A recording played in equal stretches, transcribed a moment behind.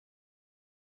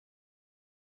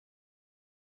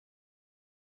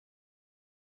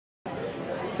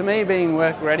To me, being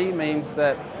work ready means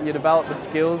that you develop the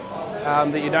skills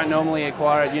that you don't normally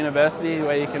acquire at university,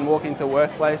 where you can walk into a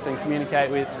workplace and communicate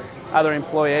with other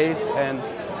employees and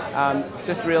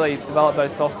just really develop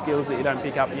those soft skills that you don't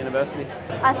pick up at university.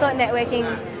 I thought networking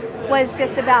was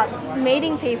just about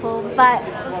meeting people, but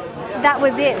that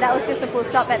was it. That was just a full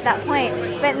stop at that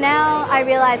point. But now I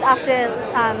realise, after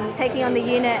taking on the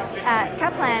unit at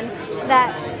Kaplan,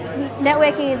 that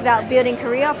networking is about building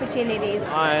career opportunities.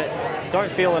 I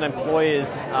don't feel that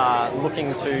employers are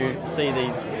looking to see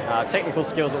the technical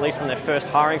skills, at least when they're first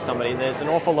hiring somebody. There's an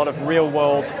awful lot of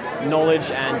real-world knowledge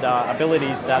and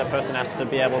abilities that a person has to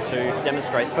be able to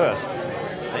demonstrate first.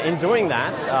 In doing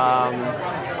that,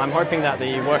 I'm hoping that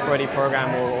the Work Ready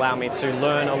program will allow me to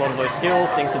learn a lot of those skills,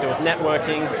 things to do with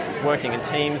networking, working in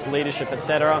teams, leadership,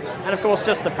 etc. And of course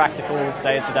just the practical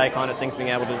day-to-day kind of things, being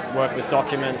able to work with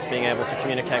documents, being able to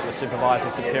communicate with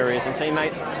supervisors, superiors and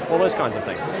teammates, all those kinds of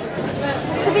things.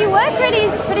 To be Work Ready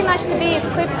is pretty much to be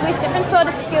equipped with different sort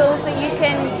of skills that you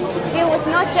can deal with,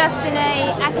 not just in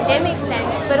an academic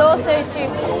sense, but also to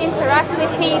interact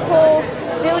with people,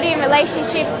 building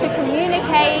relationships, to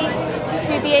communicate,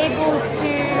 to be able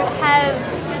to have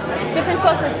different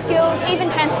sorts of skills, even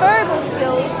transferable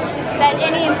skills, that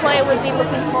any employer would be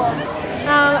looking for.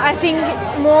 I think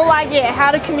more like, how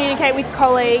to communicate with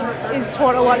colleagues is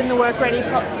taught a lot in the Work Ready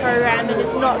program, and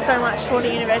it's not so much taught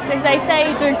at university. They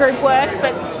say do group work,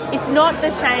 but it's not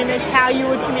the same as how you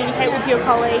would communicate with your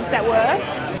colleagues at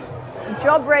work.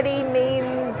 Job ready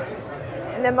means,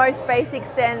 in the most basic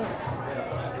sense,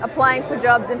 applying for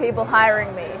jobs and people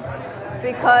hiring me,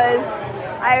 because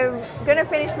I'm going to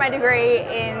finish my degree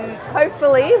in,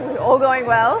 hopefully, all going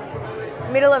well,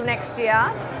 middle of next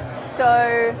year.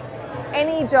 So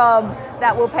any job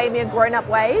that will pay me a grown-up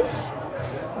wage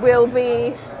will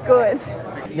be good.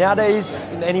 Nowadays,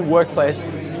 in any workplace,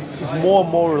 is more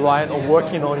and more reliant on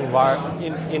working on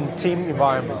in team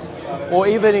environments, or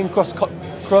even in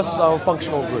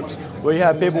cross-functional groups, where you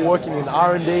have people working in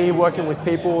R&D, working with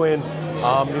people in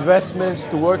investments,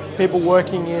 people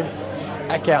working in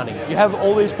accounting. You have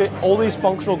all these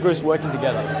functional groups working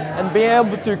together, and being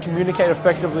able to communicate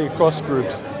effectively across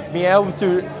groups, being able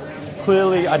to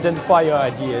clearly identify your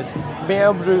ideas, being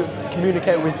able to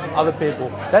communicate with other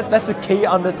people. That's a key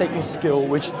undertaking skill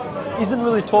which isn't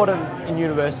really taught in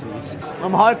universities.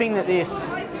 I'm hoping that this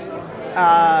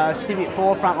certificate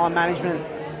for frontline management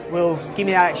will give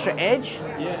me that extra edge,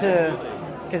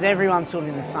 because everyone's sort of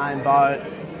in the same boat.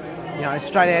 You know,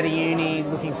 straight out of uni,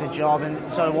 looking for a job,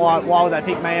 and so why would they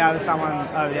pick me over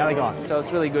the other guy? So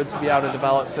it's really good to be able to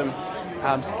develop some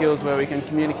skills where we can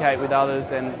communicate with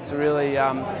others, and to really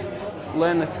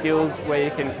learn the skills where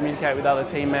you can communicate with other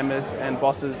team members and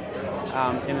bosses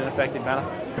in an effective manner.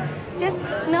 Just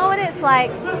know what it's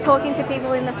like talking to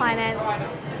people in the finance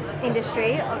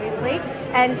industry, obviously,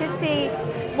 and just see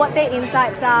what their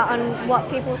insights are on what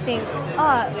people think,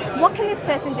 oh, what can this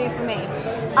person do for me?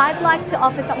 I'd like to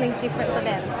offer something different for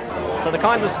them. So the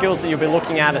kinds of skills that you'll be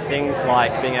looking at are things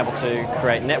like being able to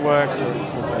create networks, for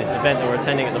instance this event that we're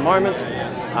attending at the moment,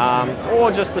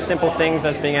 or just the simple things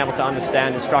as being able to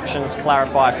understand instructions,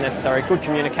 clarify as necessary, good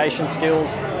communication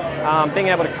skills, being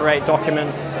able to create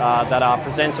documents that are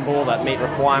presentable, that meet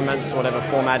requirements, whatever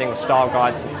formatting or style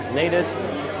guides is needed,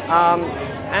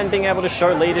 and being able to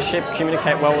show leadership,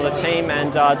 communicate well with a team,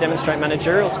 and demonstrate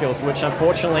managerial skills, which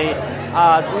unfortunately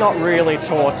are not really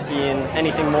taught in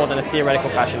anything more than a theoretical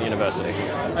fashion at university.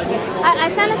 I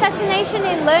found a fascination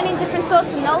in learning different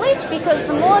sorts of knowledge, because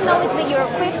the more knowledge that you're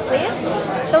equipped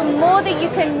with, the more that you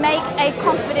can make a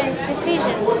confident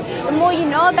decision. The more you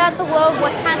know about the world,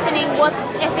 what's happening,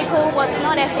 what's ethical, what's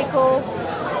not ethical,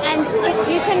 and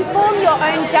you can form your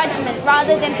own judgment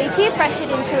rather than be peer pressured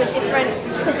into a different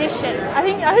position. I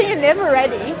think you're never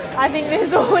ready. I think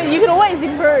you can always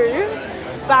improve,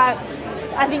 but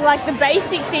I think like the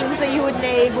basic things that you would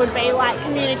need would be like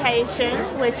communication,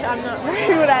 which I'm not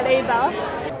very good at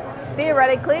either.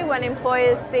 Theoretically, when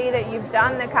employers see that you've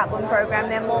done the Kaplan program,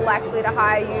 they're more likely to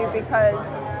hire you because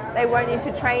they won't need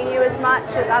to train you as much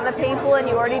as other people, and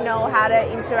you already know how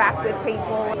to interact with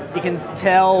people. You can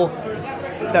tell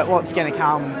that what's going to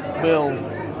come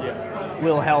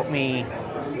will help me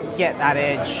get that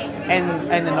edge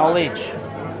and the knowledge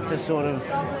to sort of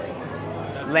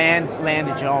land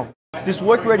a job. This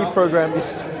Work Ready program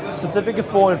is Certificate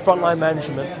for in Frontline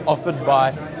Management, offered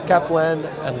by Kaplan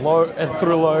and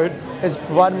through Load, has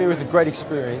provided me with a great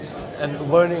experience and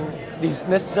learning these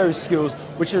necessary skills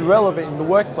which are relevant in the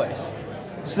workplace.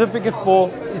 Certificate 4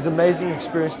 is an amazing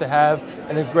experience to have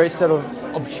and a great set of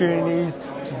opportunities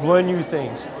to learn new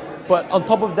things. But on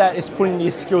top of that, it's putting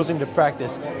these skills into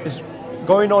practice. It's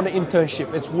going on an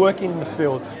internship, it's working in the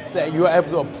field, that you're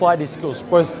able to apply these skills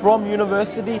both from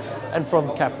university and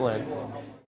from Kaplan.